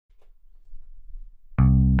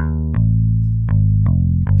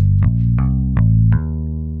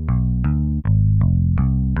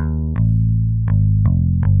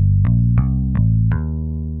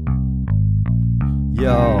Yo,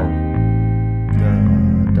 da,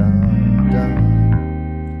 da, da,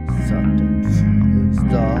 Sudden Sea ist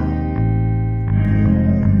da.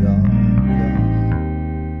 Ja, ja, ja.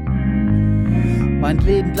 Mein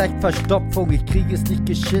Leben gleicht Verstopfung, ich krieg es nicht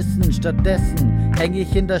geschissen. Stattdessen häng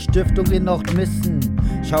ich in der Stiftung in Nordmissen.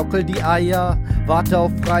 Schaukel die Eier, warte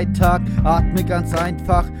auf Freitag, atme ganz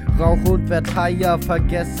einfach, rauche und werd higher.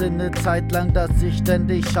 Vergesse ne Zeit lang, dass ich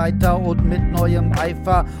ständig scheiter und mit neuem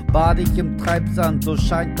Eifer bade ich im Treibsand. So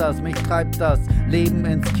scheint das, mich treibt das Leben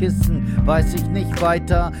ins Kissen. Weiß ich nicht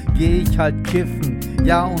weiter, geh ich halt kiffen.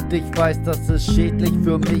 Ja, und ich weiß, dass es schädlich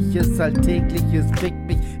für mich ist, alltäglich, es fickt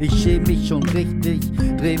mich. Ich schäme mich schon richtig,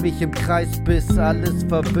 dreh mich im Kreis, bis alles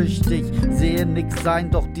verwischt. Ich sehe nix sein,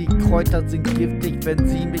 doch die Kräuter sind giftig, wenn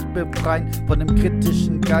sie mich befreien von dem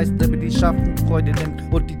kritischen Geist, der mir die Schaffensfreude nimmt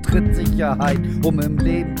und die Trittsicherheit, um im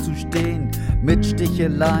Leben zu stehen. Mit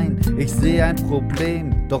Sticheleien, ich sehe ein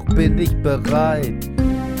Problem, doch bin ich bereit.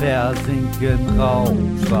 Versinken,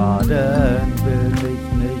 Rauchschwaden, will ich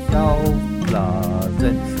nicht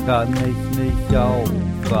aufblasen, kann ich nicht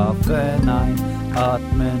aufwachen,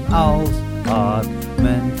 einatmen,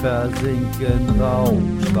 ausatmen, versinken,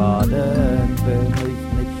 Rauchschwaden, will ich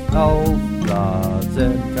nicht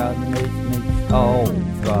aufblasen, kann ich nicht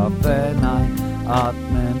aufwachen,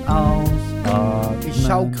 einatmen, ausatmen. Ich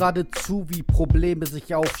schau gerade zu, wie Probleme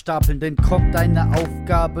sich aufstapeln, denn kommt eine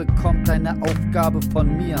Aufgabe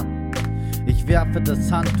von mir. Ich werfe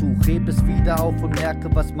das Handtuch, heb es wieder auf und merke,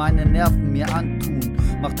 was meine Nerven mir antun.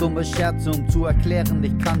 Mach dumme Scherze, um zu erklären,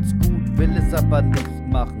 ich kann's gut, will es aber nicht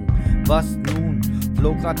machen. Was nun?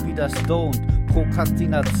 Flow grad wieder stoned,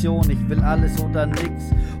 Prokrastination, ich will alles oder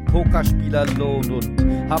nix. Pokerspielerlohn und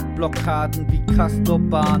hab Blockaden wie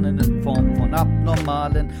Castorbahnen in Form von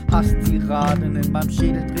abnormalen Hasstiraden. In meinem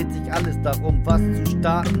Schädel dreht sich alles darum, was zu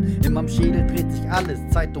starten. In meinem Schädel dreht sich alles,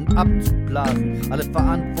 Zeit um abzublasen. Alle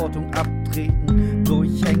Verantwortung abtreten,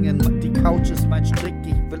 durchhängen. Die Couch ist mein Strick,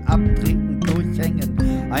 ich will abtreten, durchhängen.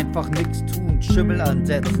 Einfach nix tun, Schimmel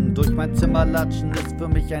ansetzen, durch mein Zimmer latschen ist für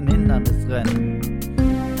mich ein Hindernisrennen.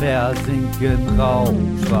 Versinken,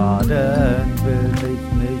 Rauchschwaden, will ich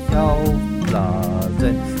nicht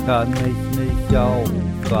aufblasen, kann ich nicht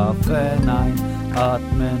aufwachen,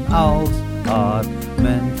 einatmen,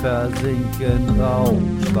 ausatmen, versinken,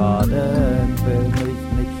 Rauchschwaden, will ich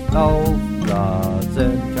nicht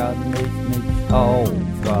aufblasen, kann ich nicht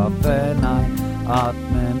aufwachen,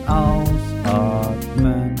 einatmen,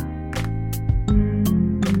 ausatmen.